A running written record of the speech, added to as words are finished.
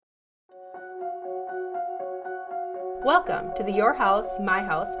Welcome to the Your House, My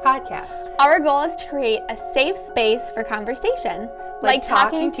House podcast. Our goal is to create a safe space for conversation, like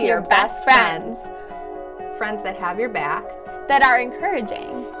talking to your best friends. Friends that have your back, that are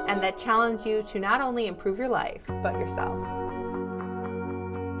encouraging, and that challenge you to not only improve your life, but yourself.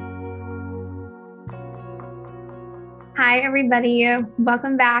 Hi, everybody.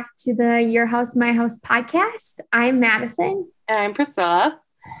 Welcome back to the Your House, My House podcast. I'm Madison. And I'm Priscilla.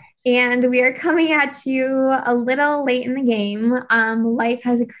 And we are coming at you a little late in the game. Life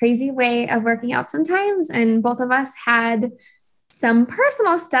has a crazy way of working out sometimes, and both of us had some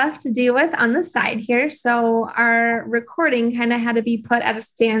personal stuff to deal with on the side here. So our recording kind of had to be put at a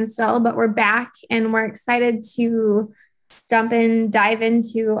standstill, but we're back and we're excited to dive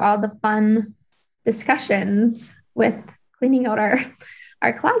into all the fun discussions with cleaning out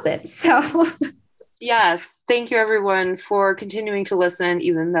our closets. So yes, thank you everyone for continuing to listen,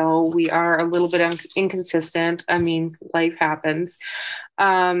 even though we are a little bit inconsistent. I mean, life happens.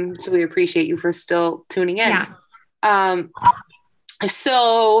 So we appreciate you for still tuning in. Yeah. There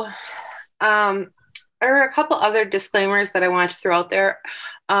are a couple other disclaimers that I wanted to throw out there.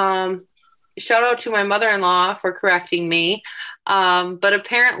 Shout out to my mother-in-law for correcting me. But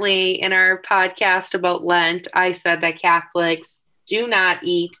apparently in our podcast about Lent, I said that Catholics do not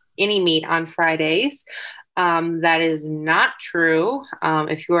eat any meat on Fridays. That is not true.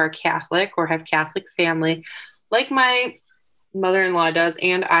 If you are Catholic or have Catholic family, like my mother-in-law does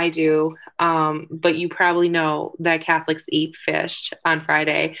and I do, but you probably know that Catholics eat fish on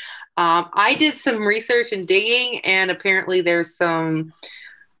Friday. I did some research and digging, and apparently there's some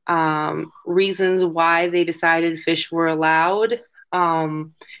reasons why they decided fish were allowed.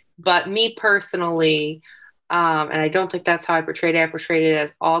 But me personally, and I don't think that's how I portrayed it. I portrayed it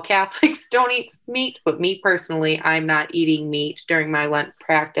as all Catholics don't eat meat, but me personally, I'm not eating meat during my Lent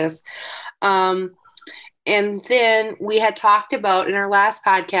practice. And then we had talked about in our last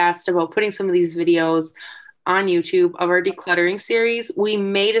podcast about putting some of these videos on YouTube of our decluttering series. We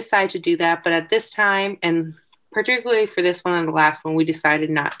may decide to do that, but at this time, and particularly for this one and the last one, we decided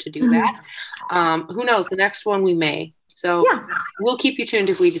not to do that. Who knows? The next one we may. So yeah, we'll keep you tuned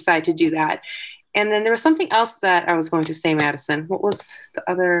if we decide to do that. And then there was something else that I was going to say, Madison. What was the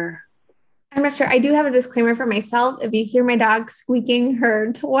other? I'm not sure. I do have a disclaimer for myself. If you hear my dog squeaking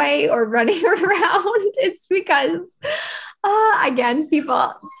her toy or running around, it's because, again, people,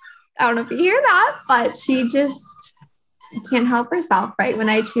 I don't know if you hear that, but she just can't help herself, right? When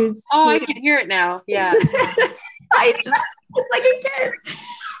I choose. Oh, I can hear it now. Yeah. It's like a kid.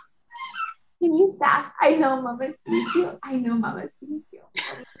 Can you stop? I know Mama sees you.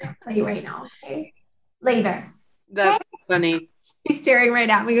 I'll play right now, okay? Later. That's funny. She's staring right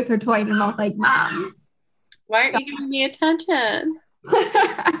at me with her toy in her mouth like, Mom. Why aren't you giving me attention?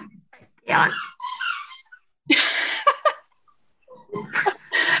 Yeah.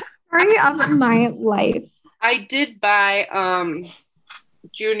 Story of my life. I did buy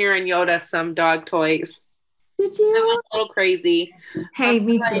Junior and Yoda some dog toys. Did you? I went a little crazy. Hey,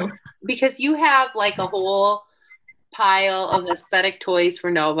 me too. Because you have like a whole pile of aesthetic toys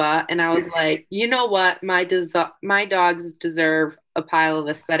for Nova, and I was like, you know what, my dogs deserve a pile of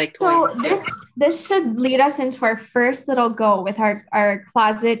aesthetic toys. So this should lead us into our first little go with our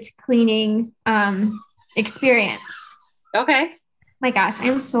closet cleaning experience. Okay. My gosh,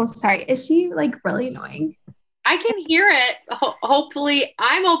 I'm so sorry. Is she like really annoying? I can hear it. Hopefully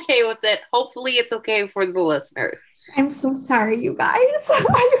I'm okay with it. Hopefully it's okay for the listeners. I'm so sorry, you guys.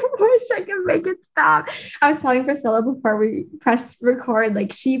 I wish I could make it stop. I was telling Priscilla before we pressed record,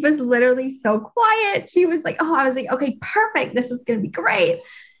 like she was literally so quiet. She was like, I was like, okay, perfect. This is going to be great.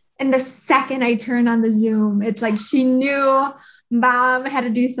 And the second I turned on the Zoom, it's like she knew Mom had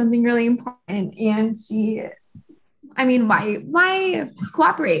to do something really important. And why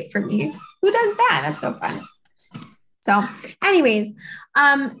cooperate for me? Who does that? That's so fun. So anyways,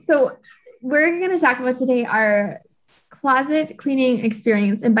 so we're going to talk about today our closet cleaning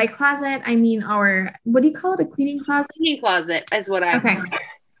experience. And by closet, I mean what do you call it? A cleaning closet? Cleaning closet is what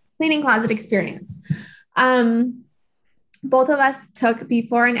cleaning closet experience. Both of us took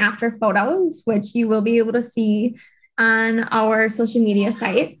before and after photos, which you will be able to see on our social media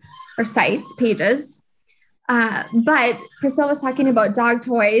pages. But Priscilla was talking about dog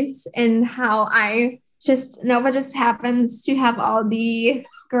toys and how Nova just happens to have all the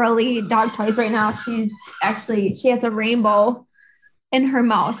girly dog toys right now. She has a rainbow in her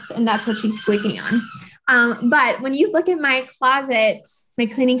mouth, and that's what she's squeaking on. But when you look at my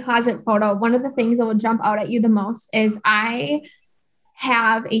cleaning closet photo, one of the things that will jump out at you the most is I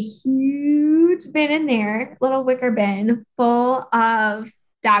have a huge bin in there, little wicker bin full of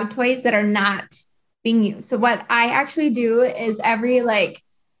dog toys that are not being used. So what I actually do is I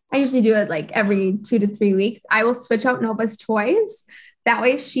usually do it like every 2 to 3 weeks. I will switch out Nova's toys. That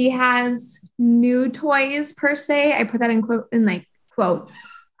way she has new toys per se. I put that in quotes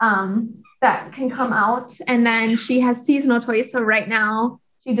that can come out. And then she has seasonal toys. So right now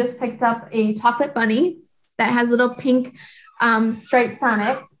she just picked up a chocolate bunny that has little pink stripes on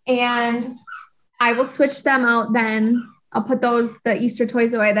it. And I will switch them out then. I'll put the Easter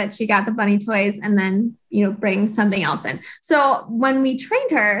toys away that she got, the bunny toys, and then, bring something else in. So when we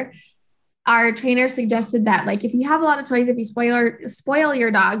trained her, our trainer suggested that like, if you have a lot of toys, if you spoil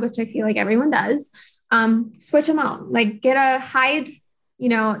your dog, which I feel like everyone does, switch them out, like hide,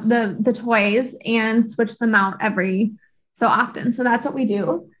 the toys and switch them out every so often. So that's what we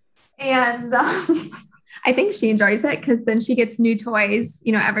do. And I think she enjoys it because then she gets new toys,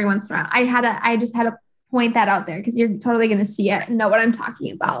 every once in a while. I just had to point that out there because you're totally going to see it and know what I'm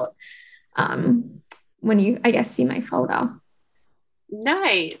talking about when you, I guess, see my photo.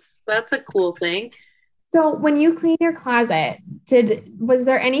 Nice. That's a cool thing. So when you clean your closet, was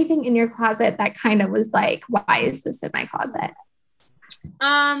there anything in your closet that kind of was like, why is this in my closet?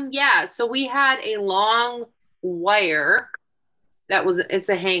 Yeah. So we had a long wire it's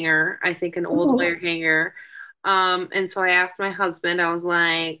a hanger, I think an old wire hanger. And so I asked my husband, I was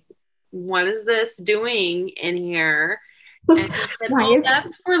like, what is this doing in here? And he said,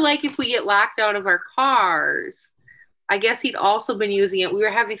 that's for like if we get locked out of our cars. I guess he'd also been using it. We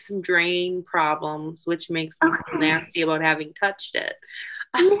were having some drain problems, which makes me feel nasty about having touched it.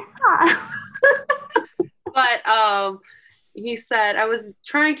 Yeah. But he said, I was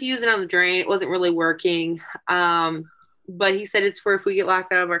trying to use it on the drain. It wasn't really working. But he said it's for if we get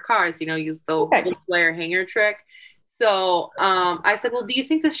locked out of our cars, use the wire hanger trick. So I said, well, do you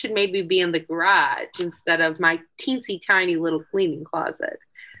think this should maybe be in the garage instead of my teensy tiny little cleaning closet?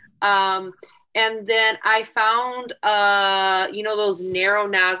 And then I found, those narrow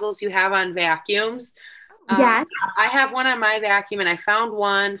nozzles you have on vacuums. Yes. I have one on my vacuum and I found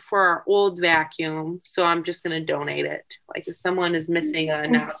one for our old vacuum. So I'm just going to donate it. Like if someone is missing a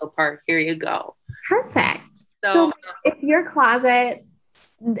nozzle part, here you go. Perfect. So if your closet,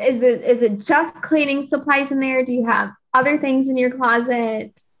 is it just cleaning supplies in there? Do you have other things in your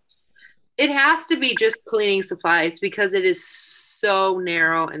closet? It has to be just cleaning supplies because it is so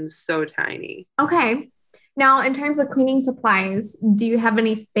narrow and so tiny. Okay. Now, in terms of cleaning supplies, do you have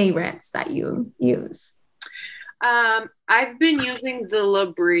any favorites that you use? I've been using the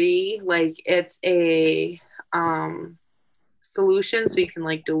Labrie, like it's a solution, so you can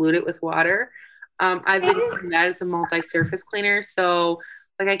like dilute it with water. I've been using that as a multi-surface cleaner. So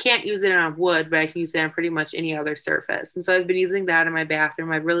like I can't use it on wood, but I can use it on pretty much any other surface. And so I've been using that in my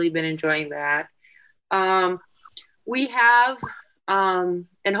bathroom. I've really been enjoying that. We have, and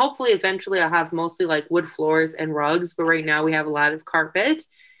hopefully eventually I'll have mostly like wood floors and rugs, but right now we have a lot of carpet.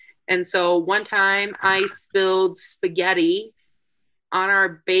 And so one time I spilled spaghetti on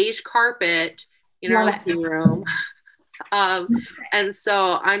our beige carpet in our living room. And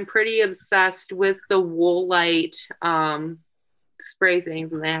so I'm pretty obsessed with the Woolite spray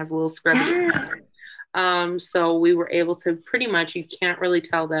things, and it has a little scrubby. So we were able to pretty much, you can't really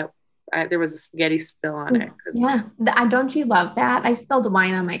tell that there was a spaghetti spill on it. Yeah. Don't you love that? I spilled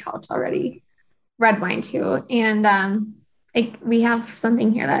wine on my couch already. Red wine too. And we have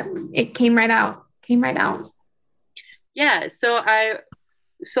something here that it came right out. Yeah. So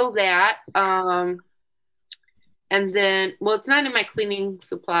that, and then, well, it's not in my cleaning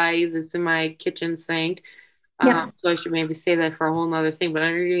supplies. It's in my kitchen sink. So I should maybe say that for a whole nother thing, but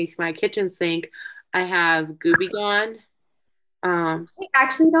underneath my kitchen sink, I have Gooby Gone. I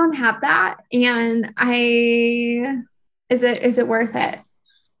actually don't have that. And is it worth it?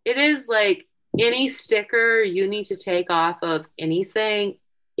 It is. Like any sticker you need to take off of anything,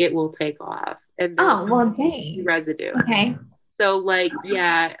 it will take off. And dang. Residue. Okay. So like,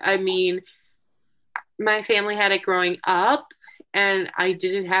 yeah, I mean, my family had it growing up and I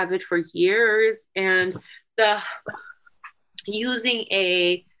didn't have it for years. And using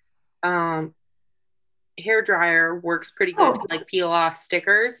a hair dryer works pretty good to like peel off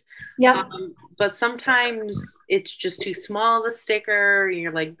stickers. Yeah. But sometimes it's just too small of a sticker.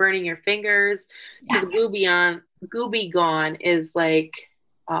 You're like burning your fingers. So the Gooby Gone is like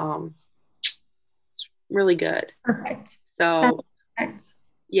really good. Perfect. So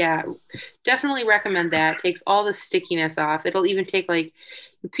yeah, definitely recommend that. It takes all the stickiness off. It'll even take like,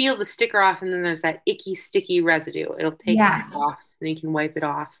 you peel the sticker off and then there's that icky, sticky residue. It'll take that off and you can wipe it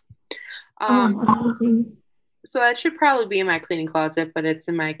off. Amazing. So that should probably be in my cleaning closet, but it's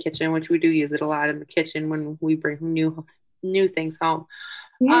in my kitchen, which we do use it a lot in the kitchen when we bring new things home.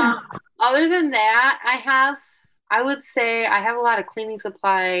 Yeah. Other than that, I would say I have a lot of cleaning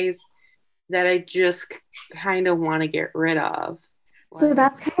supplies that I just kind of want to get rid of. So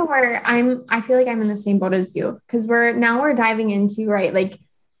that's kind of where I feel like I'm in the same boat as you, because we're diving into, right, like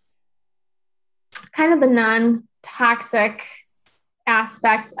kind of the non-toxic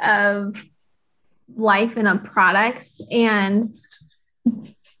aspect of life and of products. And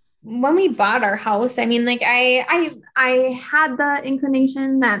when we bought our house, I mean, like I had the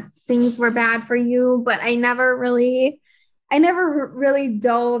inclination that things were bad for you, but I never really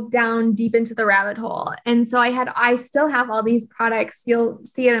dove down deep into the rabbit hole. And so I still have all these products. You'll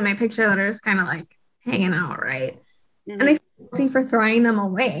see it in my picture that are just kind of like hanging out, right? Mm-hmm. And I feel guilty for throwing them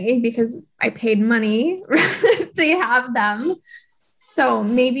away because I paid money to have them. So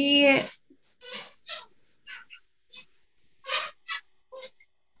maybe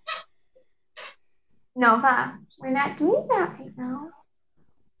Nova, we're not doing that right now.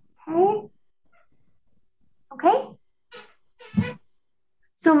 Okay. Okay.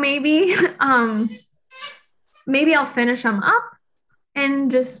 So maybe I'll finish them up and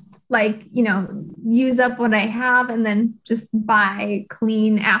just like, use up what I have and then just buy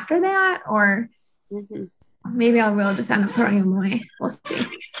clean after that. Or maybe I will just end up throwing them away. We'll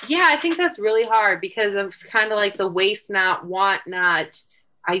see. Yeah, I think that's really hard because of kind of like the waste not, want not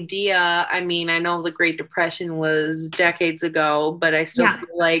idea. I mean, I know the Great Depression was decades ago, but I still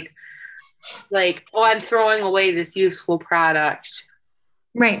feel like, oh, I'm throwing away this useful product.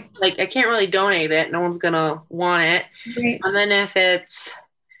 Right. Like I can't really donate it. No one's going to want it. Right. And then if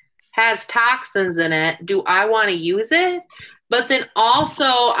has toxins in it, do I want to use it? But then also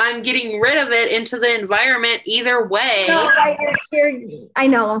I'm getting rid of it into the environment either way. No, I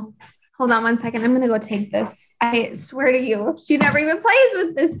know. Hold on one second. I'm going to go take this. I swear to you, she never even plays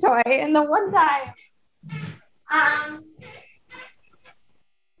with this toy. And the one time,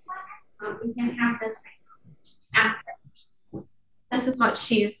 we can't have this after. This is what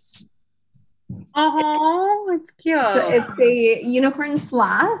she's. Oh, it's cute. It's a unicorn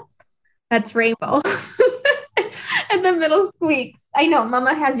sloth. That's rainbow. And the middle squeaks. I know.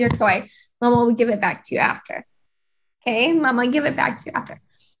 Mama has your toy. Mama will give it back to you after. Okay, Mama, give it back to you after.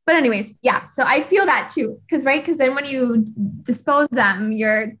 But anyways, yeah. So I feel that too, because then when you dispose them,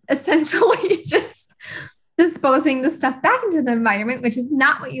 you're essentially just disposing the stuff back into the environment, which is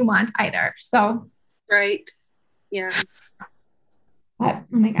not what you want either. So. Right. Yeah. But,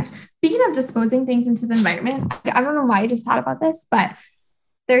 oh my gosh. Speaking of disposing things into the environment, I don't know why I just thought about this, but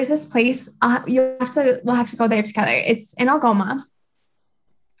there's this place, we'll have to go there together. It's in Algoma,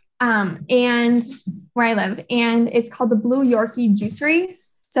 and where I live, and it's called the Blue Yorkie Juicery.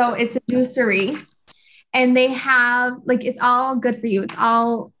 So it's a juicery, and they have, like, it's all good for you. It's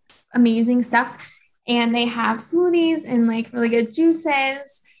all amazing stuff. And they have smoothies and like really good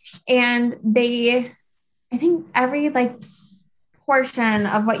juices. And I think every like portion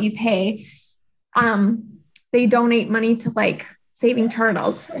of what you pay, they donate money to like Saving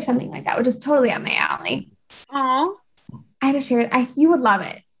Turtles or something like that, which is totally up my alley. Oh, I had to share it. You would love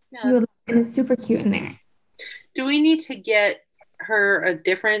it. Yeah. You would love it. And it's super cute in there. Do we need to get her a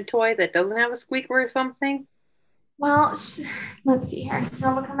different toy that doesn't have a squeaker or something? Well, let's see here.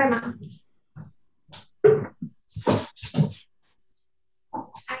 I'll look at my mom.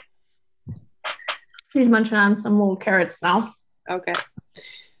 She's munching on some little carrots now. Okay.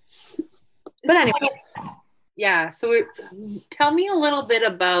 But anyway. Yeah. So tell me a little bit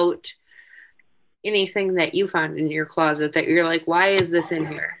about anything that you found in your closet that you're like, why is this in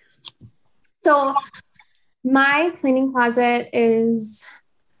here? So my cleaning closet is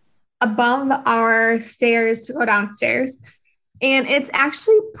above our stairs to go downstairs. And it's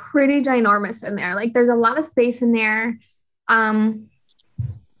actually pretty ginormous in there. Like there's a lot of space in there. Not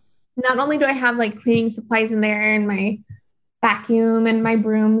only do I have like cleaning supplies in there and my vacuum and my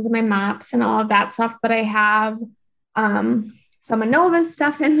brooms and my mops and all of that stuff, but I have some Anova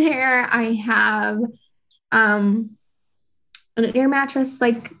stuff in there. I have an air mattress,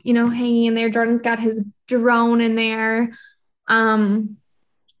 like, hanging in there. Jordan's got his drone in there.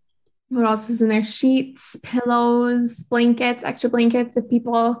 What else is in there? Sheets, pillows, blankets, extra blankets if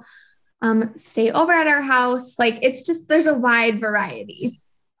people stay over at our house. Like it's just, there's a wide variety,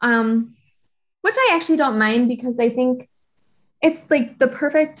 which I actually don't mind because I think it's like the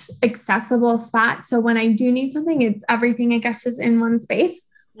perfect accessible spot. So when I do need something, it's everything I guess is in one space.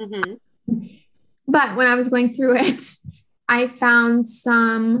 Mm-hmm. But when I was going through it, I found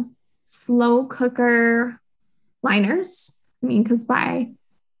some slow cooker liners. I mean, because I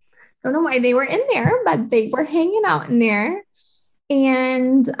don't know why they were in there, but they were hanging out in there.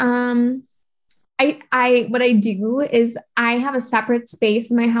 And what I do is I have a separate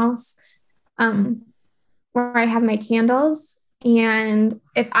space in my house um, where I have my candles. And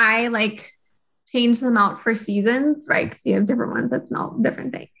if I like change them out for seasons, right? Because you have different ones that smell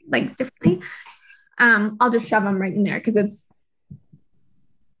different things, like differently. I'll just shove them right in there because it's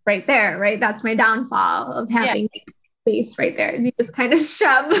right there, right? That's my downfall of having space right there. Is you just kind of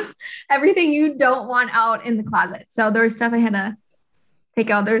shove everything you don't want out in the closet. So there was stuff I had to take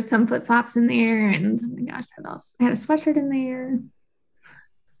out. There's some flip flops in there, and oh my gosh, what else? I had a sweatshirt in there.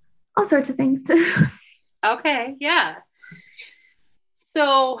 All sorts of things. Okay, yeah.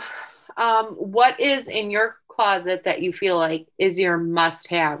 So, what is in your closet that you feel like is your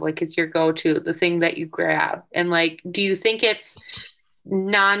must-have? Like it's your go-to, the thing that you grab? And like, do you think it's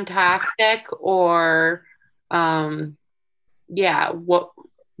non-toxic or, yeah, what?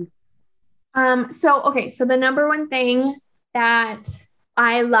 So the number one thing that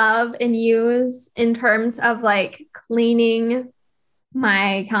I love and use in terms of like cleaning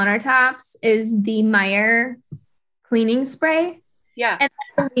my countertops is the Meyer cleaning spray. Yeah. And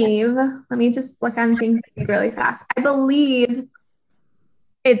I believe, let me just look on things really fast. I believe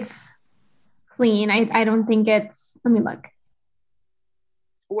it's clean. I don't think let me look.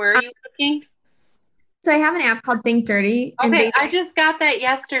 Where are you looking? So I have an app called Think Dirty. Okay, I just got that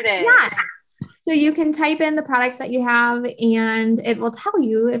yesterday. Yeah. So you can type in the products that you have and it will tell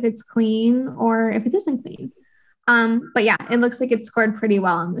you if it's clean or if it isn't clean. But yeah, it looks like it scored pretty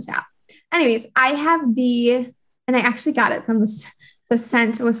well on this app. Anyways, I have and I actually got it from the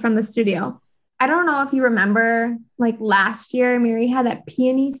scent was from the studio. I don't know if you remember, like last year, Mary had that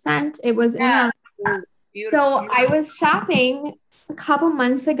peony scent. It was in a, so I was shopping a couple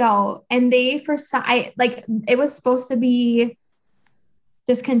months ago and it was supposed to be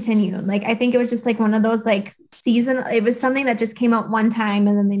discontinued. Like, I think it was just like one of those like it was something that just came out one time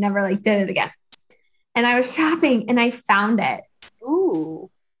and then they never like did it again. And I was shopping and I found it. Ooh.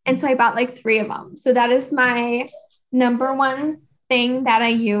 And so I bought like 3 of them. So that is my number one thing that I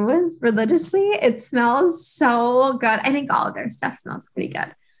use religiously. It smells so good. I think all of their stuff smells pretty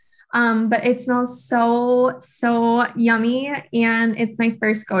good. But it smells so yummy. And it's my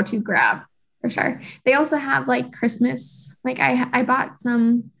first go-to grab for sure. They also have like Christmas. Like I bought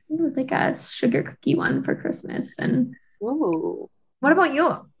some, it was like a sugar cookie one for Christmas. And ooh. What about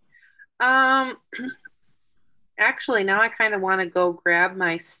you? Actually, now I kind of want to go grab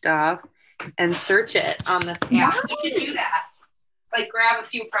my stuff and search it on this app. Yeah. You should do that. Like grab a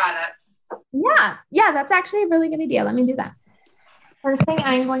few products. Yeah, that's actually a really good idea. Let me do that. First thing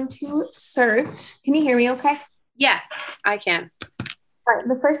I'm going to search. Can you hear me okay? Yeah, I can. All right,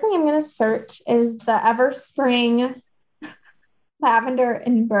 the first thing I'm going to search is the Everspring Lavender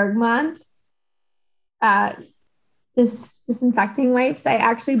and Bergamot this disinfecting wipes. I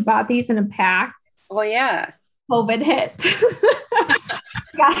actually bought these in a pack. Oh yeah. COVID hit.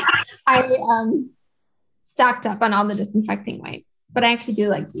 Yeah, I stocked up on all the disinfecting wipes, but I actually do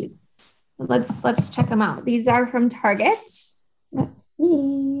like these. Let's check them out. These are from Target. Let's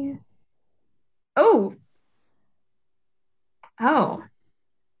see. Oh.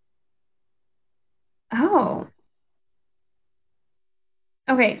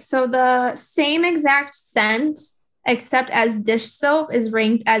 Okay, so the same exact scent, except as dish soap, is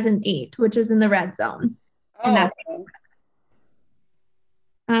ranked as an 8, which is in the red zone. Oh.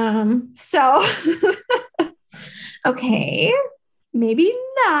 So okay, maybe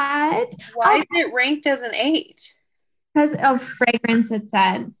not. Why is it ranked as an 8? Because of fragrance, it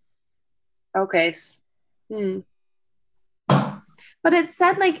said. Okay. But it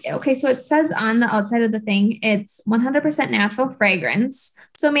said like, okay, so it says on the outside of the thing, it's 100% natural fragrance.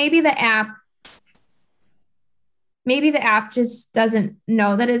 So maybe the app just doesn't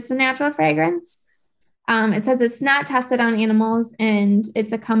know that it's a natural fragrance. It says it's not tested on animals and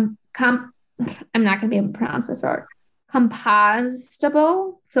it's a I'm not going to be able to pronounce this word.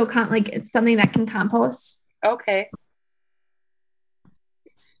 Compostable. So like it's something that can compost. Okay.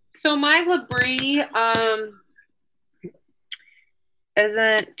 So my Labrie,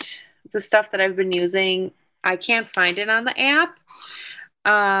 isn't the stuff that I've been using. I can't find it on the app.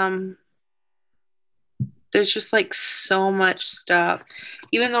 There's just like so much stuff.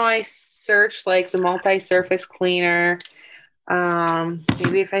 Even though I searched like the multi-surface cleaner,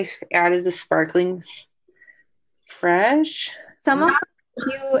 maybe if I added the sparkling fresh. Some of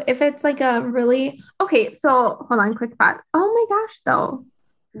you, if it's like a really, okay, so hold on, quick thought. Oh my gosh, though.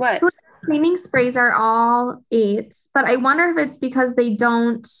 What? Those cleaning sprays are all 8s, but I wonder if it's because they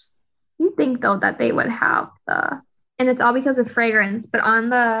don't, you think though that they would have and it's all because of fragrance, but on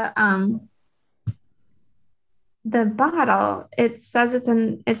the bottle, it says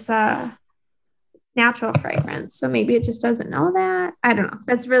it's a natural fragrance. So maybe it just doesn't know that. I don't know.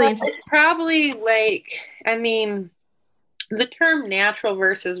 That's really interesting. It's probably like, I mean, the term natural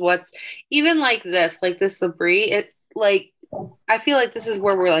versus what's even like this Labrie, it like, I feel like this is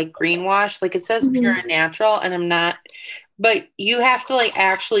where we're like greenwash. Like it says pure and natural, and I'm not, but you have to like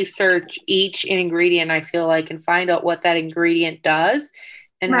actually search each ingredient, I feel like, and find out what that ingredient does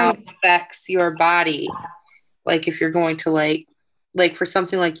and how it affects your body. Like if you're going to like for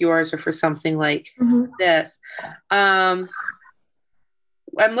something like yours or for something like this. I'm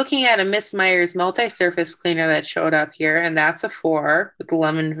looking at a Miss Meyer's multi-surface cleaner that showed up here, and that's a 4 with the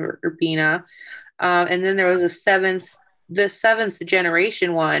lemon verbena. And then there was the seventh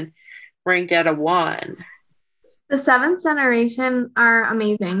generation one ranked at a 1. The 7th generation are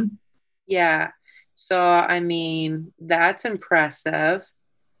amazing. Yeah. So, I mean, that's impressive.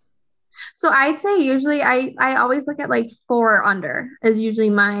 So I'd say usually I always look at like 4 or under is usually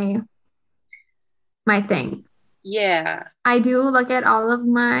my thing. Yeah. I do look at all of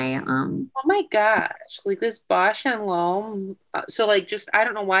my oh my gosh, like this Bosch and Lomb. So like just I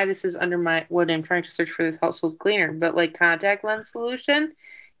don't know why this is under my what I'm trying to search for this household cleaner, but like contact lens solution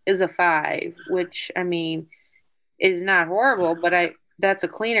is a 5, which I mean is not horrible, but that's a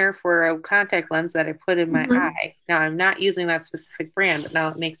cleaner for a contact lens that I put in my eye. Now I'm not using that specific brand, but now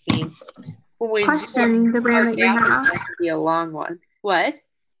it makes me question the brand that you have. That could be a long one. What?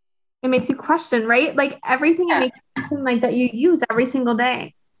 It makes you question, right? Like everything it makes you question, like that you use every single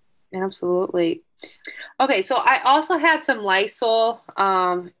day. Absolutely. Okay, so I also had some Lysol.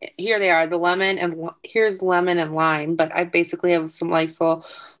 Here they are, the lemon, and here's lemon and lime, but I basically have some Lysol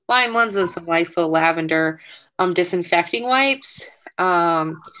lime ones and some Lysol lavender disinfecting wipes.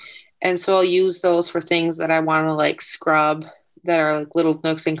 And so I'll use those for things that I want to like scrub that are like little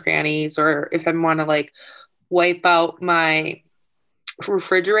nooks and crannies, or if I want to like wipe out my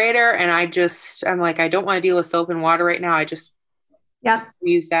refrigerator and I'm like, I don't want to deal with soap and water right now. I just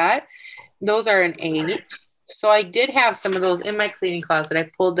use that. Those are an 8. So I did have some of those in my cleaning closet.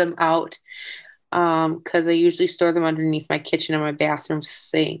 I pulled them out because I usually store them underneath my kitchen and my bathroom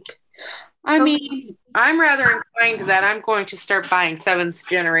sink. I mean, I'm rather inclined that I'm going to start buying 7th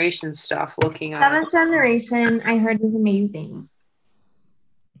generation stuff. Looking at 7th generation, I heard is amazing.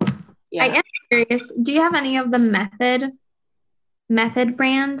 Yeah. I am curious. Do you have any of the Method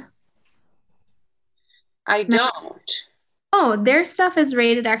brand? I don't. Oh, their stuff is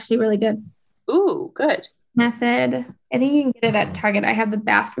rated actually really good. Ooh, good. Method. I think you can get it at Target. I have the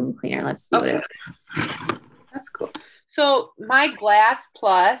bathroom cleaner. Let's see what it is. That's cool. So my Glass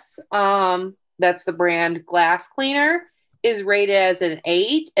Plus, that's the brand Glass Cleaner, is rated as an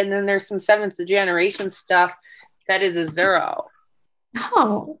 8. And then there's some 7th generation stuff that is a 0.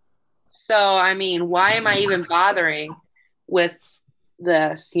 Oh. So, I mean, why am I even bothering with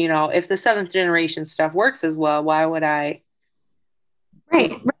this? You know, if the 7th generation stuff works as well, why would I?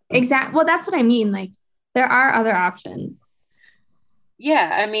 Right. Exactly. Well, that's what I mean. Like, there are other options. Yeah.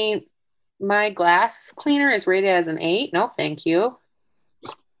 I mean, my glass cleaner is rated as an 8. No, thank you.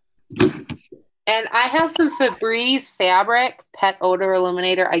 And I have some Febreze fabric pet odor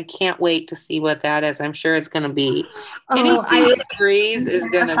eliminator. I can't wait to see what that is. I'm sure it's going to be. Febreze is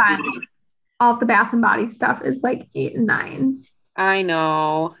going to be. All the Bath and Body stuff is like 8 and 9s. I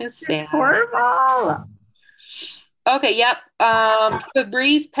know. It's sad. It's horrible. Okay, yep.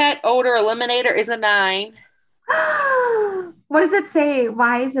 Febreze pet odor eliminator is a 9. What does it say?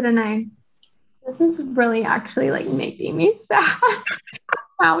 Why is it a 9? This is really actually like making me sad.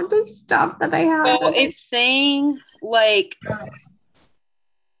 Amount of stuff that I have. So it's saying like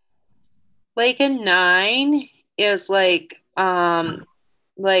a 9 is like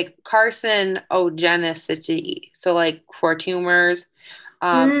carcinogenicity. So like for tumors.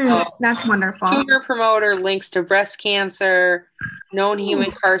 That's wonderful. Tumor promoter, links to breast cancer, known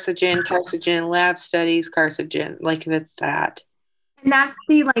human carcinogen lab studies, carcinogen, like if it's that. And that's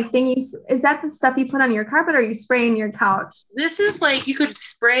the like thing is that the stuff you put on your carpet or you spray in your couch? This is like you could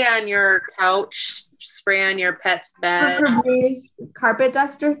spray on your couch, spray on your pet's bed. Febreze carpet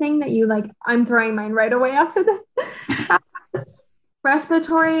duster thing that you like, I'm throwing mine right away after this.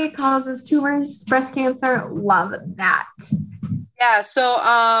 Respiratory causes tumors, breast cancer, love that. Yeah,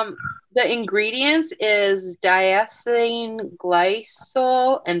 so the ingredients is diethylene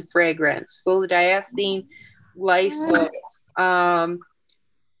glycol and fragrance. So the diethylene glycol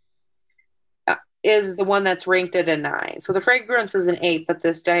is the one that's ranked at a 9. So the fragrance is an 8, but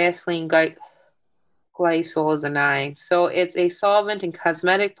this diethylene glycol is a 9. So it's a solvent in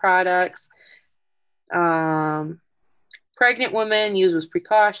cosmetic products. Pregnant women use with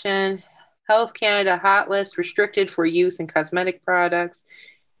precaution. Health Canada hot list restricted for use in cosmetic products.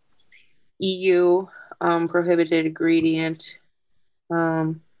 EU prohibited ingredient.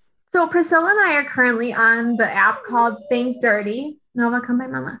 So Priscilla and I are currently on the app called Think Dirty. Nova, come by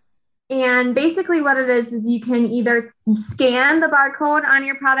mama. And basically what it is you can either scan the barcode on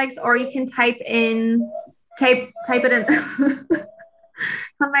your products or you can type it in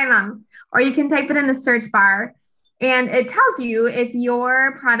come by mom, or you can type it in the search bar and it tells you if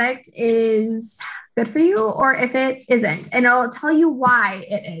your product is good for you or if it isn't. And it'll tell you why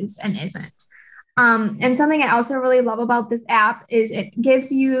it is and isn't. And something I also really love about this app is it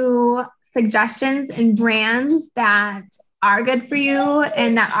gives you suggestions and brands that are good for you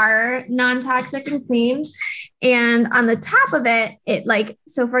and that are non-toxic and clean. And on the top of it,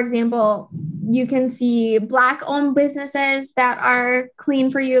 so for example, you can see Black-owned businesses that are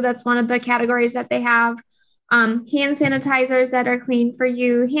clean for you. That's one of the categories that they have. Hand sanitizers that are clean for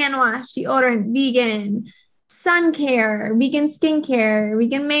you, hand wash, deodorant, vegan, sun care, vegan skincare,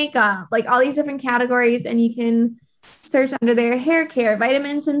 vegan makeup, like all these different categories. And you can search under their hair care,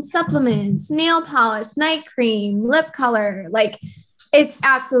 vitamins and supplements, nail polish, night cream, lip color. Like it's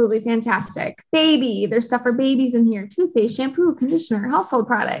absolutely fantastic. Baby, there's stuff for babies in here, toothpaste, shampoo, conditioner, household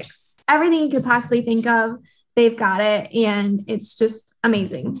products, everything you could possibly think of. They've got it. And it's just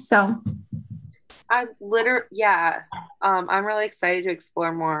amazing. So I'm really excited to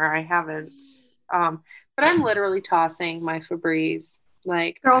explore more. I haven't. But I'm literally tossing my Febreze.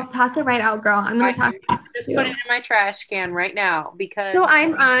 Like, girl, toss it right out, girl. I'm gonna toss it just put it in my trash can right now because. So I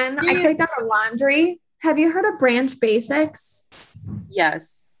clicked on the laundry. Have you heard of Branch Basics?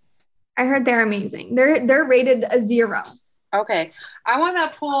 Yes. I heard they're amazing. They're rated a 0. Okay. I want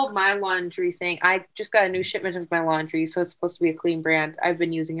to pull my laundry thing. I just got a new shipment of my laundry, so it's supposed to be a clean brand. I've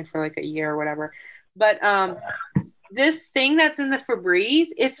been using it for like a year or whatever. But this thing that's in the Febreze,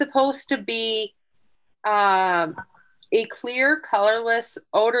 it's supposed to be a clear, colorless,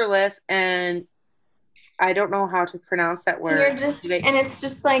 odorless, and I don't know how to pronounce that word. And it's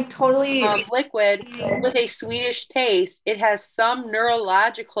just like totally liquid with a sweetish taste. It has some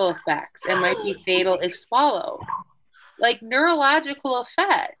neurological effects and might be fatal if swallowed. Like neurological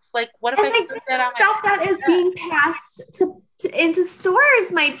effects. Like what if I put that on stuff that is being passed into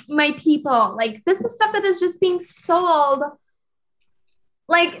stores, my people. Like this is stuff that is just being sold.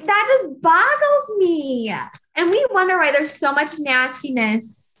 Like that just boggles me. And we wonder why there's so much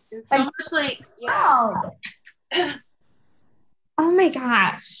nastiness. And so much like, yeah. Oh my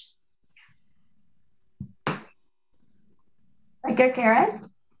gosh. Like a carrot?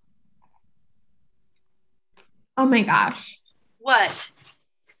 Oh my gosh. What?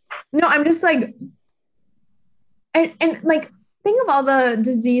 No, I'm just like, and like, think of all the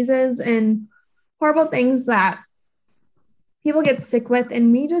diseases and horrible things that people get sick with.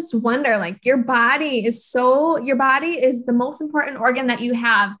 And we just wonder, like, your body is the most important organ that you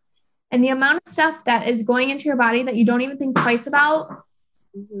have. And the amount of stuff that is going into your body that you don't even think twice about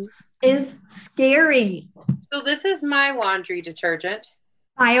is scary. So this is my laundry detergent.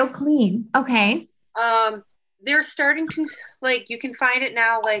 BioClean. Okay. They're starting to, like, you can find it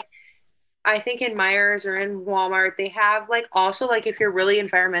now, like, I think in Meijer's or in Walmart, they have, like, also, like, if you're really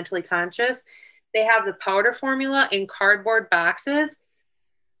environmentally conscious, they have the powder formula in cardboard boxes.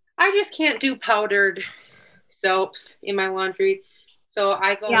 I just can't do powdered soaps in my laundry. So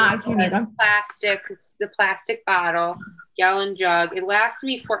I go with the plastic bottle, gallon jug. It lasts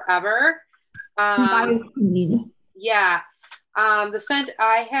me forever. Yeah. The scent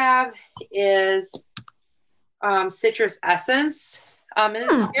I have is citrus essence. And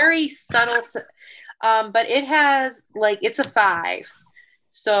it's very subtle, but it has like, it's a 5.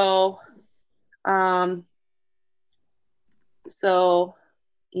 So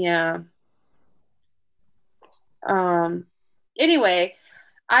yeah. Anyway,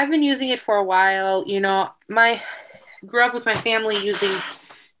 I've been using it for a while. You know, grew up with my family using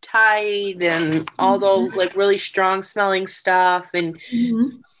Tide and all those like really strong smelling stuff. And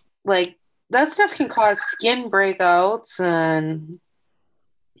like that stuff can cause skin breakouts and,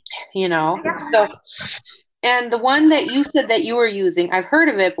 you know, so, and the one that you said that you were using, I've heard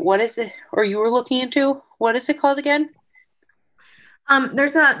of it, but what is it? Or you were looking into, what is it called again?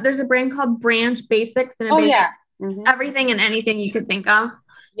 There's a brand called Branch Basics, and everything and anything you could think of.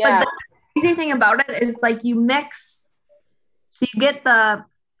 Yeah. But the easy thing about it is like you mix, so you get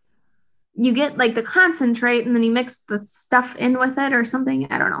like the concentrate, and then you mix the stuff in with it or something.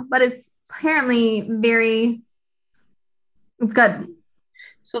 I don't know, but it's apparently it's good.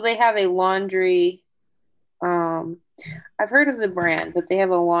 So they have a laundry. I've heard of the brand, but they have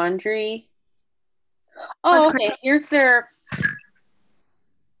a laundry. Oh, okay. Crazy. Here's their.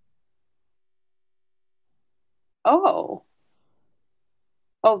 Oh,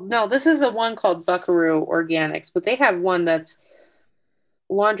 Oh, no, this is a one called Buckaroo Organics, but they have one that's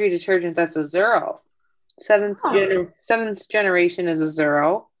laundry detergent that's a zero. Seventh generation is a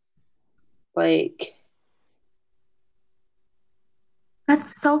zero. Like,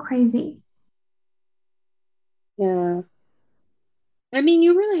 That's so crazy. yeah. I mean,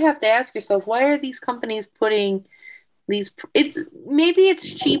 you really have to ask yourself, why are these companies putting it's maybe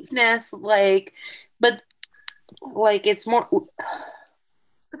it's cheapness, like, but like it's more. But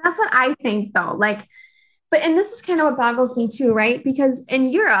that's what I think though. Like, but and this is kind of what boggles me too, right? Because in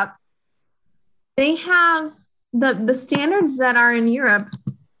Europe, they have the standards that are in Europe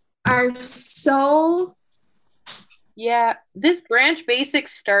are so Yeah, this Branch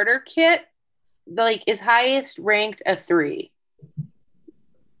Basics starter kit, like, is highest ranked a 3.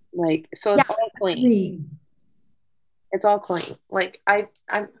 Like, so it's all clean. It's all clean. Like, I'm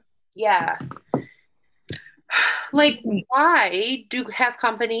yeah. Like, why do have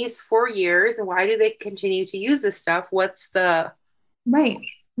companies for years, and why do they continue to use this stuff? What's the right.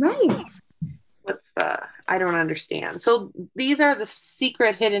 I don't understand. So these are the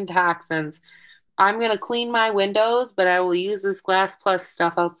secret hidden toxins. I'm going to clean my windows, but I will use this Glass Plus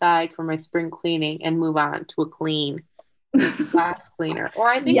stuff outside for my spring cleaning and move on to a clean glass cleaner. Or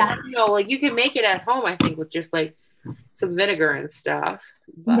I think, like, you can make it at home, I think, with just like some vinegar and stuff.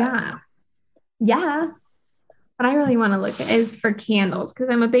 But Yeah. What I really want to look at is for candles because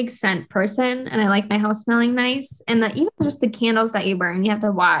I'm a big scent person and I like my house smelling nice. And even just the candles that you burn, you have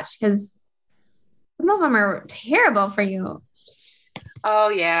to watch because some of them are terrible for you. Oh,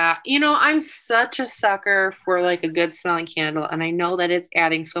 yeah. You know, I'm such a sucker for like a good smelling candle. And I know that it's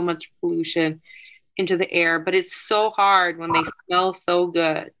adding so much pollution into the air, but it's so hard when they smell so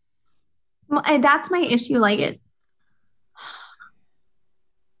good. Well, and that's my issue. Like it's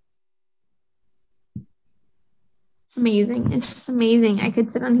amazing. It's just amazing. I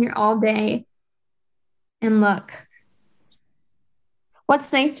could sit on here all day and look.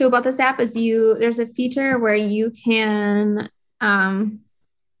 What's nice too about this app is there's a feature where you can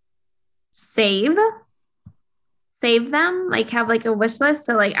save them, like have like a wish list.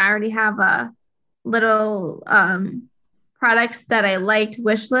 So like I already have a little products that I liked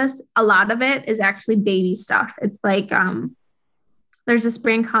wish list. A lot of it is actually baby stuff. It's like there's this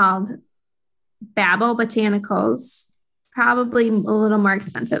brand called Babel Botanicals, probably a little more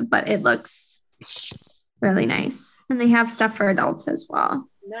expensive, but it looks really nice. And they have stuff for adults as well.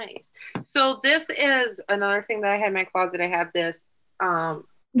 Nice. So this is another thing that I had in my closet. I had this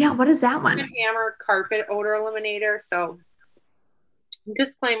what is that one? Hammer carpet odor eliminator. So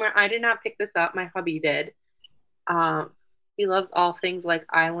disclaimer, I did not pick this up. My hubby did. He loves all things like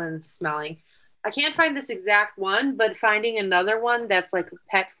island smelling. I can't find this exact one, but finding another one that's like a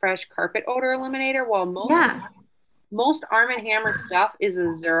Pet Fresh carpet odor eliminator. Well, most Arm & Hammer stuff is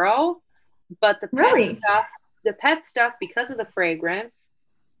a 0, but the pet stuff, because of the fragrance,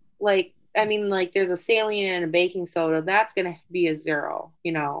 like, I mean, like, there's a saline and a baking soda, that's going to be a 0,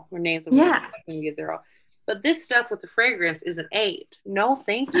 you know, or nasal going to be a 0. But this stuff with the fragrance is an 8. No,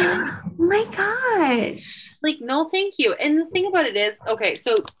 thank you. Oh my gosh. Like, no, thank you. And the thing about it is, okay,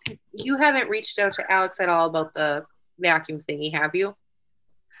 so you haven't reached out to Alex at all about the vacuum thingy, have you?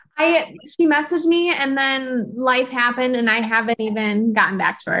 She messaged me and then life happened and I haven't even gotten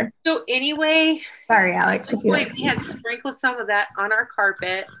back to her. So anyway, sorry, Alex. We had sprinkled some of that on our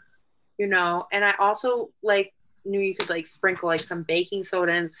carpet, you know, and I also like knew you could like sprinkle like some baking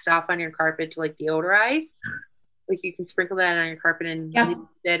soda and stuff on your carpet to like deodorize. Like you can sprinkle that on your carpet and use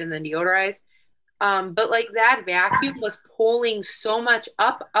it and then deodorize. But like that vacuum was pulling so much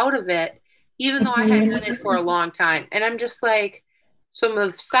up out of it, even though I had done it for a long time. And I'm just like, some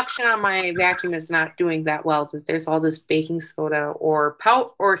of the suction on my vacuum is not doing that well. There's all this baking soda or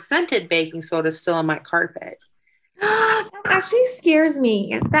scented baking soda still on my carpet. That actually scares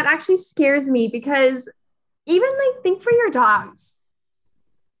me. Because even like think for your dogs.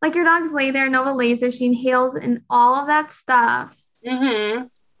 Like your dogs lay there, Nova laser, she inhales and all of that stuff. Mm-hmm.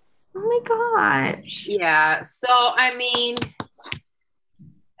 Oh my gosh. Yeah. So I mean,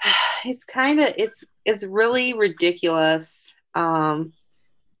 it's really ridiculous. You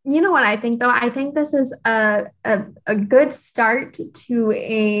know what I think though? I think this is a good start to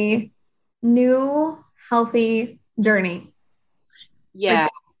a new healthy journey. Yeah.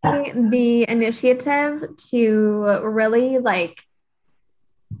 Like, the initiative to really like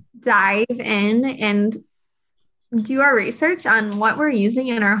dive in and do our research on what we're using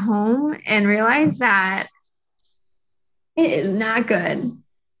in our home and realize that it is not good.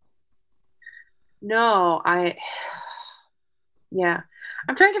 No, I'm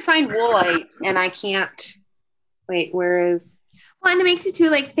trying to find Woolite and I can't. Wait, where is? Well, and it makes you too,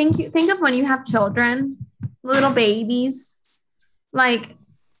 like, think of when you have children, little babies, like,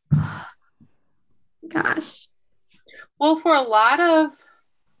 gosh. Well, for a lot of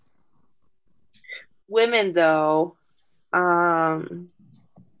women, though,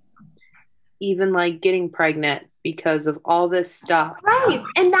 even like getting pregnant because of all this stuff. Right.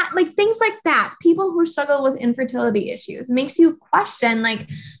 And that, like, things like that, people who struggle with infertility issues, makes you question, like,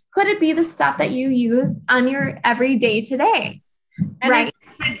 could it be the stuff that you use on your everyday today? And right.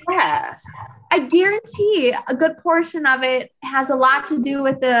 Yeah. I guarantee a good portion of it has a lot to do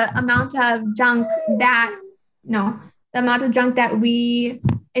with the amount of junk that we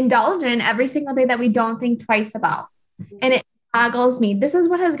indulge in every single day that we don't think twice about. And it boggles me. This is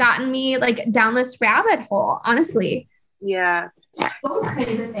what has gotten me, like, down this rabbit hole, honestly. Yeah. Those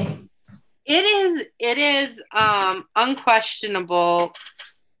kinds of things. It is unquestionable,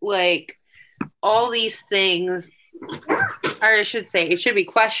 like, all these things, or I should say it should be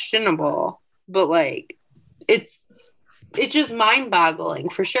questionable, but like it's just mind-boggling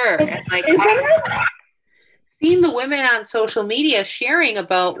for sure. And like seeing the women on social media sharing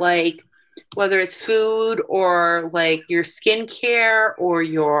about, like, whether it's food or like your skincare or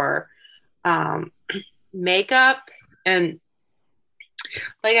your makeup, and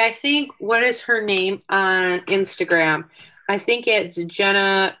like, I think, what is her name on Instagram? I think it's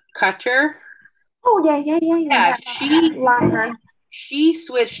Jenna Kutcher. Oh yeah. Yeah, she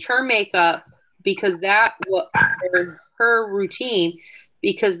switched her makeup because that was her routine,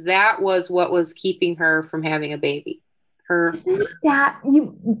 because that was what was keeping her from having a baby. Isn't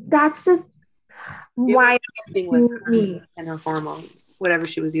that's just why and her hormones, whatever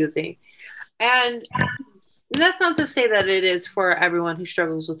she was using. And that's not to say that it is for everyone who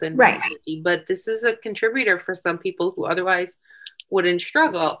struggles with infertility, but this is a contributor for some people who otherwise wouldn't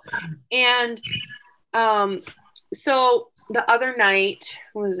struggle. And so the other night,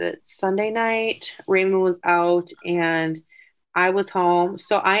 was it Sunday night? Raymond was out and I was home.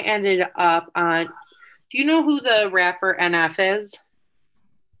 So I ended up on, do you know who the rapper NF is?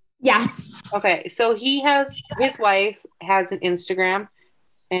 Yes. Okay. So his wife has an Instagram,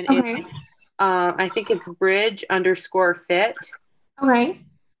 and it's, I think it's bridge_fit. Okay.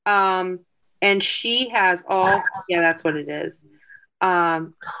 And she has that's what it is.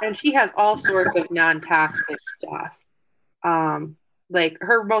 And she has all sorts of non-toxic stuff. Like,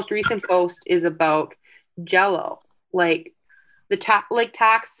 her most recent post is about Jell-O, like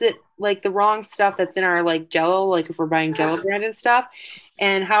toxic, like the wrong stuff that's in our, like, Jell-O, like if we're buying Jell-O brand and stuff,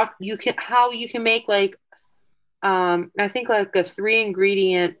 and how you can make, like, I think like a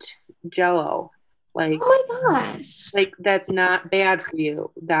 3-ingredient Jell-O, like, oh my gosh, like, that's not bad for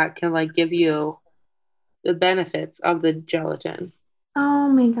you, that can, like, give you the benefits of the gelatin. Oh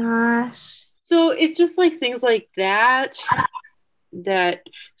my gosh. So it's just like things like that.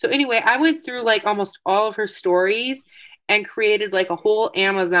 So anyway, I went through like almost all of her stories and created like a whole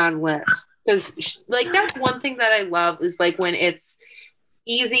Amazon list, because like that's one thing that I love, is like when it's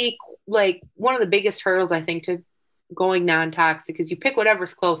easy. Like, one of the biggest hurdles, I think, to going non-toxic is you pick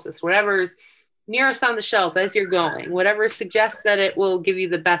whatever's closest, whatever's nearest on the shelf as you're going, whatever suggests that it will give you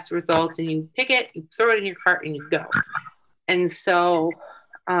the best results, and you pick it, you throw it in your cart, and you go. And so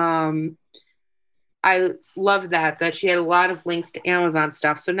I love that she had a lot of links to Amazon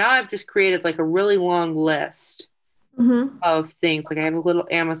stuff. So now I've just created like a really long list of things. Like, I have a little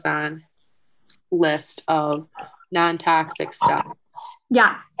Amazon list of non-toxic stuff.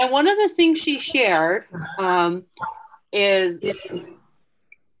 Yes. And one of the things she shared is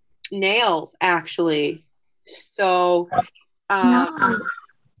nails, actually. So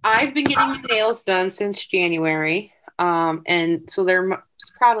I've been getting nails done since January. And so there's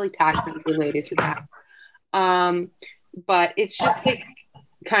probably toxins related to that. But it's just like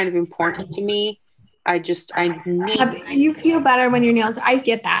kind of important to me. I need. You feel better when your nails. I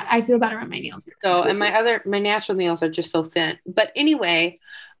get that. I feel better when my nails. So, and my natural nails are just so thin. But anyway,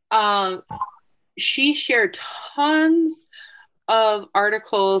 she shared tons of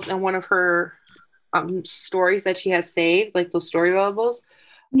articles and one of her stories that she has saved, like those story bubbles.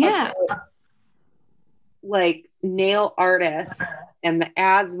 Yeah. Like nail artists and the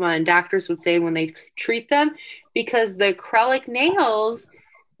asthma, and doctors would say when they treat them, because the acrylic nails,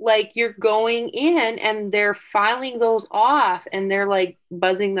 like, you're going in and they're filing those off and they're like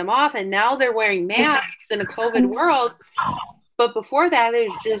buzzing them off, and now they're wearing masks in a COVID world. But before that,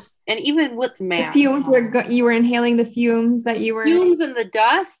 there's just, and even with masks, the fumes you were inhaling the fumes that you were fumes and the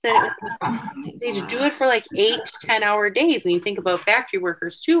dust, and they just do it for like 8 to 10 hour days. And you think about factory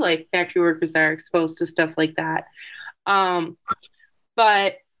workers too, like factory workers that are exposed to stuff like that.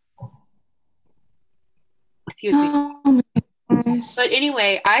 But excuse me. gosh. But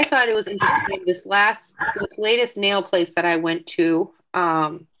anyway, I thought it was interesting. This latest nail place that I went to,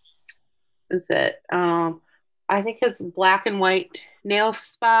 is it? I think it's Black and White Nail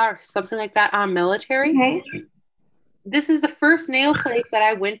Spa or something like that on Military. Okay. This is the first nail place that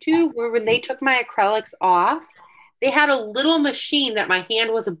I went to where when they took my acrylics off, they had a little machine that my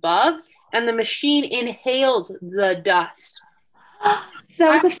hand was above, and the machine inhaled the dust. So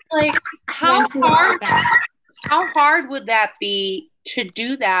that was like, how hard would that be to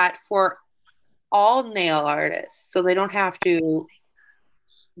do that for all nail artists so they don't have to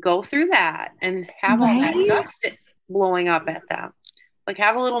go through that and have all that dust blowing up at them? Like,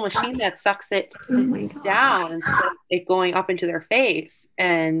 have a little machine that sucks it down instead of it going up into their face.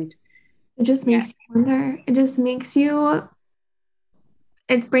 And it just makes you wonder. It just makes you,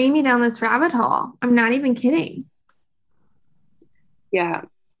 it's bringing me down this rabbit hole. I'm not even kidding. Yeah.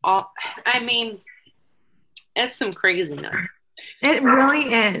 I mean, it's some craziness. It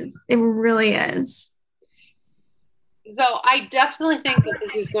really is. It really is. So I definitely think that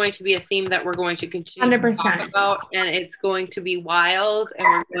this is going to be a theme that we're going to continue 100%. to talk about, and it's going to be wild, and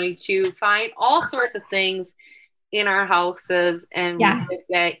we're going to find all sorts of things in our houses, and we hope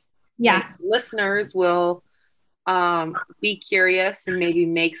that listeners will be curious and maybe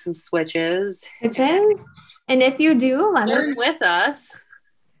make some switches. And if you do, let us with us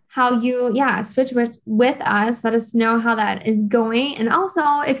how you switch with us. Let us know how that is going, and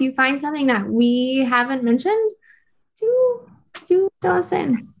also if you find something that we haven't mentioned, do fill us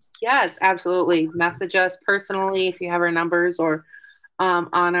in. Yes, absolutely. Message us personally if you have our numbers, or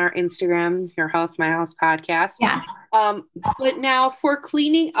on our Instagram, Your House My House Podcast. Yes. But now for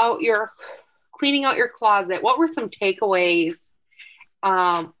cleaning out your closet, what were some takeaways?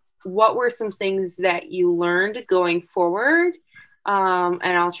 What were some things that you learned going forward? And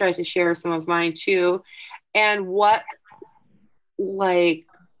I'll try to share some of mine too. And what did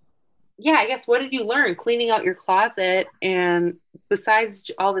you learn cleaning out your closet? And besides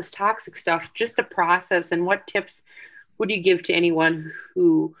all this toxic stuff, just the process, and what tips would you give to anyone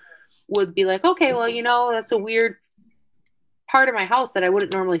who would be like, okay, well, that's a weird part of my house that I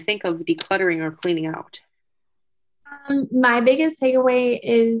wouldn't normally think of decluttering or cleaning out? My biggest takeaway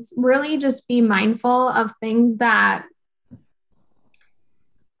is really just be mindful of things that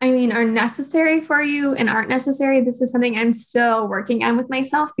are necessary for you and aren't necessary. This is something I'm still working on with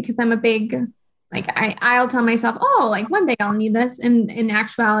myself, because I'm a big, I'll tell myself, one day I'll need this. And in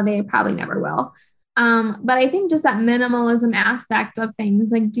actuality, I probably never will. But I think just that minimalism aspect of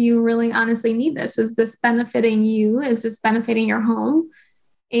things, do you really honestly need this? Is this benefiting you? Is this benefiting your home?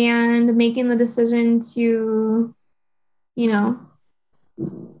 And making the decision to,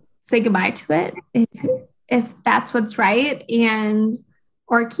 say goodbye to it if that's what's right,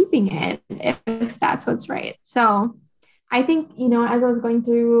 or keeping it if that's what's right. So I think, as I was going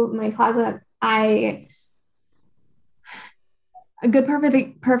through my closet, a good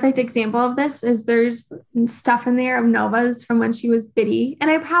perfect example of this is there's stuff in there of Nova's from when she was bitty. And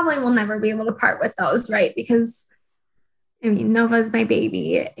I probably will never be able to part with those, right? Because Nova's my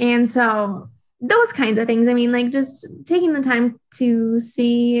baby. And so those kinds of things, just taking the time to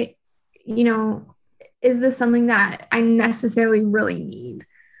see, is this something that I necessarily really need?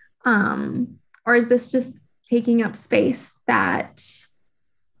 Or is this just taking up space that,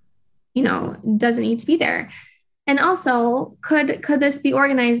 doesn't need to be there? And also, could this be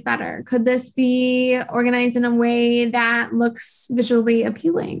organized better? Could this be organized in a way that looks visually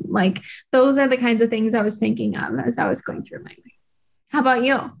appealing? Those are the kinds of things I was thinking of as I was going through my mind. How about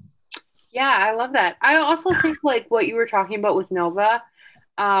you? Yeah, I love that. I also think what you were talking about with Nova,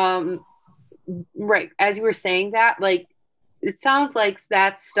 right, as you were saying that, it sounds like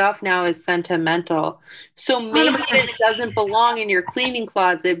that stuff now is sentimental. So maybe it doesn't belong in your cleaning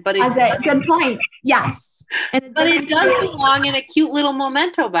closet, but good point. Yes. But it does belong in a cute little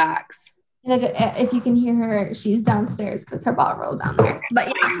memento box. And if you can hear her, she's downstairs because her ball rolled down there.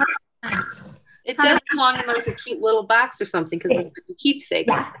 But yeah, it does belong in a cute little box or something, because it's a keepsake.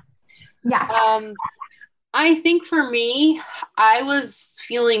 Yes. I think for me, I was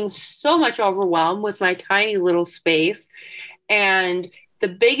feeling so much overwhelmed with my tiny little space. And the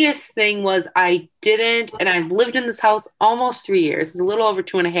biggest thing was and I've lived in this house almost 3 years. It's a little over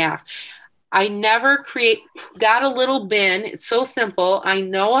 2.5. I never got a little bin. It's so simple. I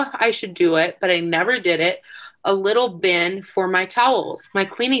know I should do it, but I never did it. A little bin for my towels, my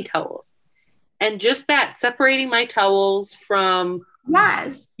cleaning towels. And just that, separating my towels from,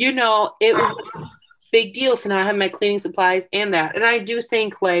 yes, it was a big deal. So now I have my cleaning supplies and that. And I do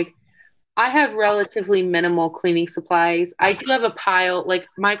think I have relatively minimal cleaning supplies. I do have a pile,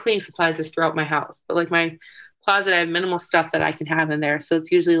 my cleaning supplies is throughout my house, but my closet, I have minimal stuff that I can have in there. So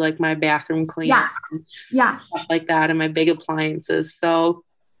it's usually like my bathroom cleaner, Yes. stuff like that, and my big appliances. So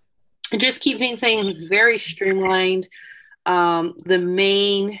just keeping things very streamlined. I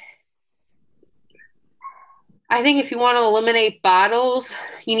think if you want to eliminate bottles,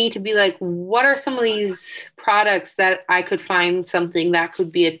 you need to be like, what are some of these products that I could find something that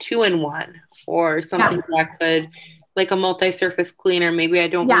could be a 2-in-1 or something that could, like a multi-surface cleaner. Maybe I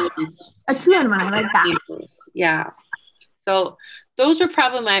don't really a 2-in-1. I like that. Yeah. So those are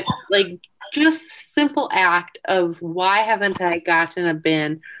probably my, like, just simple act of why haven't I gotten a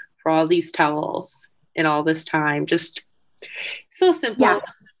bin for all these towels in all this time? Just so simple. Yes.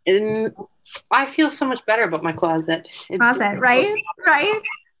 And I feel so much better about my closet. Right?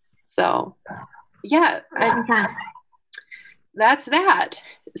 So, yeah, 100%. that's that.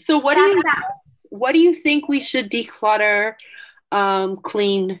 So what do you think we should declutter,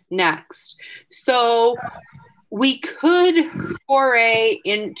 clean next? So we could foray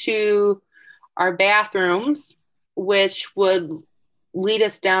into our bathrooms, which would lead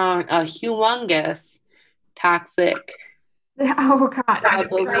us down a humongous toxic. Oh God,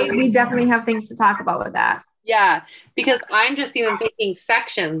 right? We definitely have things to talk about with that. Yeah, because I'm just even thinking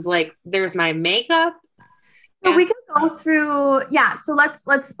sections, like there's my makeup. So we could go through, so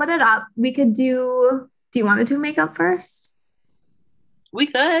let's split it up. We could do you want to do makeup first? We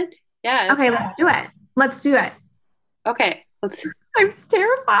could. Yeah. Okay, let's do it. Okay. I'm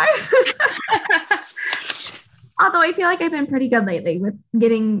terrified. Although I feel like I've been pretty good lately with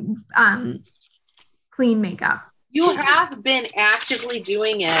getting clean makeup. You have been actively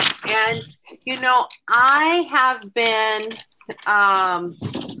doing it. And, I have been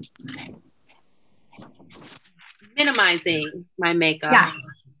minimizing my makeup.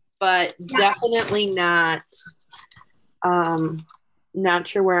 Yes. But definitely not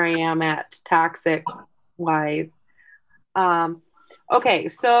sure where I am at toxic wise. Okay,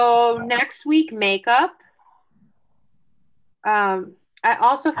 so next week, makeup. I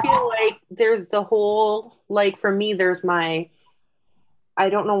also feel like there's the whole, like for me, there's my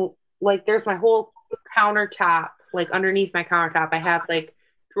whole countertop, like underneath my countertop, I have like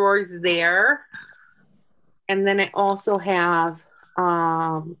drawers there. And then I also have,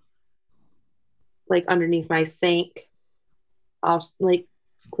 like underneath my sink, like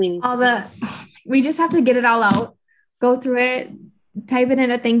cleaning. We just have to get it all out, go through it, type it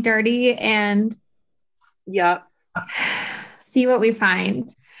into Think Dirty, and see what we find.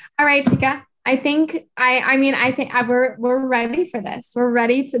 All right, Chica. I think we're ready for this. We're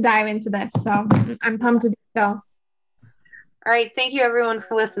ready to dive into this. So I'm pumped to do so. All right. Thank you everyone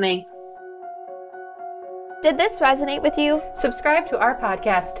for listening. Did this resonate with you? Subscribe to our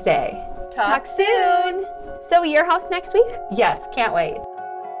podcast today. Talk soon. So your house next week? Yes, can't wait.